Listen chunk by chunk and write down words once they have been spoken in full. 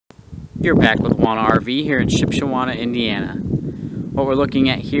You're back with Wana RV here in Shipshewana, Indiana. What we're looking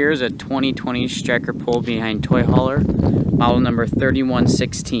at here is a 2020 STRYKER pull behind toy hauler, model number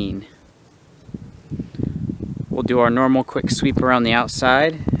 3116. We'll do our normal quick sweep around the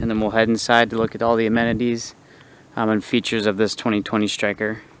outside, and then we'll head inside to look at all the amenities and features of this 2020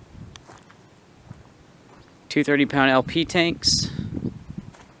 STRYKER. 2 30-pound LP tanks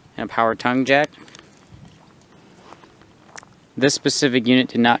and a power tongue jack. This specific unit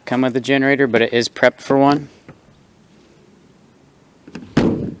did not come with a generator, but it is prepped for one.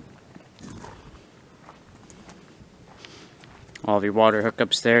 All of your water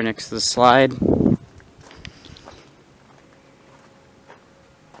hookups there next to the slide.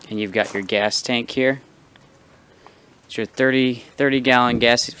 And you've got your gas tank here. It's your 30 gallon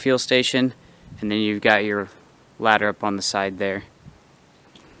gas fuel station, and then you've got your ladder up on the side there.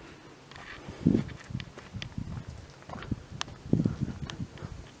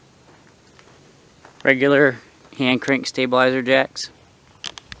 Regular hand crank stabilizer jacks.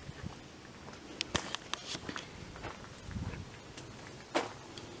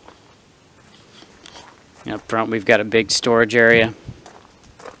 And up front we've got a big storage area.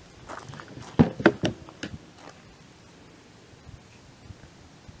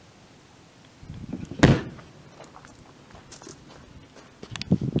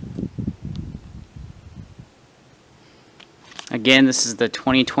 Again, this is the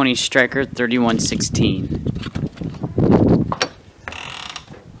 2020 STRYKER 3116.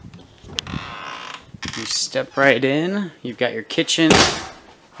 You step right in. You've got your kitchen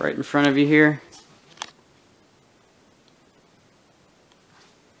right in front of you here.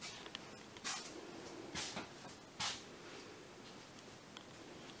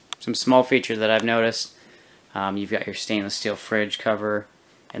 Some small features that I've noticed. You've got your stainless steel fridge cover,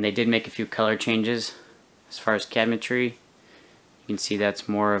 and they did make a few color changes as far as cabinetry. You can see that's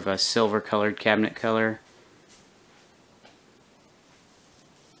more of a silver colored cabinet color.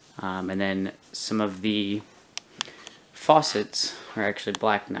 And then some of the faucets are actually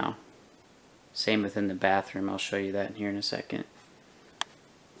black now. Same within the bathroom. I'll show you that here in a second.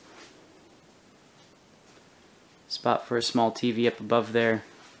 Spot for a small TV up above there.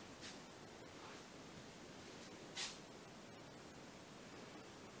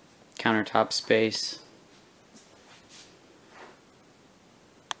 Countertop space.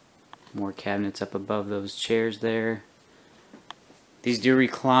 More cabinets up above those chairs there. These do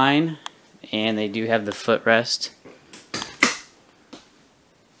recline, and they do have the footrest.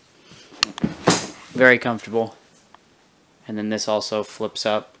 Very comfortable. And then this also flips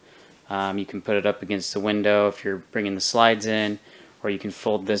up. You can put it up against the window if you're bringing the slides in, or you can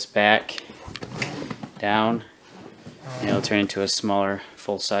fold this back down, and it'll turn into a smaller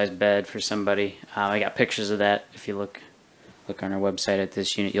full-size bed for somebody. I got pictures of that. If you look on our website at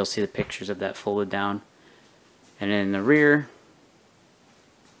this unit, you'll see the pictures of that folded down. And in the rear,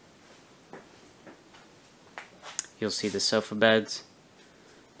 you'll see the sofa beds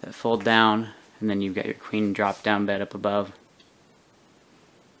that fold down, and then you've got your queen drop down bed up above.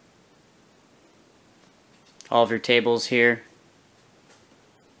 All of your tables here,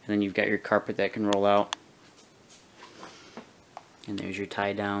 and then you've got your carpet that can roll out. And there's your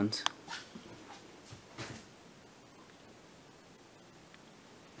tie downs.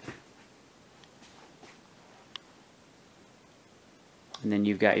 And then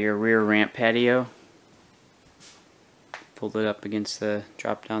you've got your rear ramp patio. Fold it up against the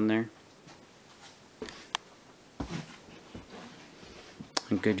drop down there.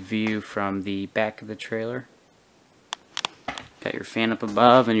 A good view from the back of the trailer. Got your fan up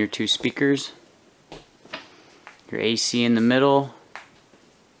above and your 2 speakers. Your AC in the middle.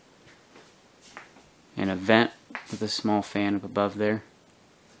 And a vent with a small fan up above there.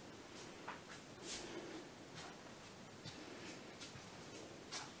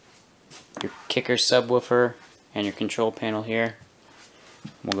 Your kicker subwoofer and your control panel here.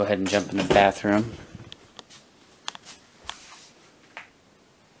 We'll go ahead and jump in the bathroom.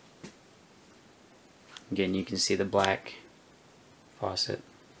 Again, you can see the black faucet.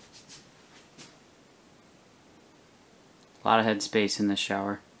 A lot of headspace in the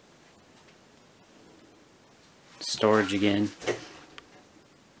shower. Storage again.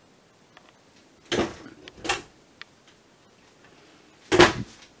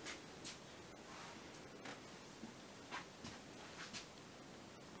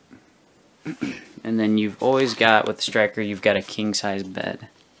 And then you've always got, with the STRYKER, you've got a king-size bed.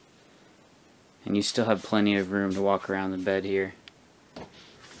 And you still have plenty of room to walk around the bed here,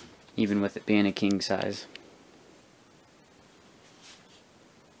 even with it being a king size.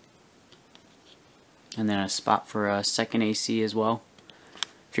 And then a spot for a second AC as well.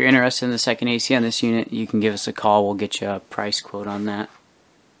 If you're interested in the second AC on this unit, you can give us a call. We'll get you a price quote on that.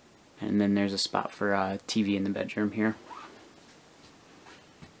 And then there's a spot for TV in the bedroom here.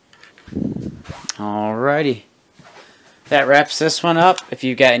 Alrighty. That wraps this one up. If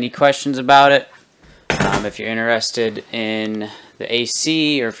you've got any questions about it, if you're interested in the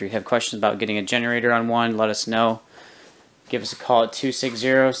AC, or if you have questions about getting a generator on one, let us know. Give us a call at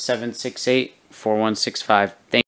 260-768-4165. Thank you.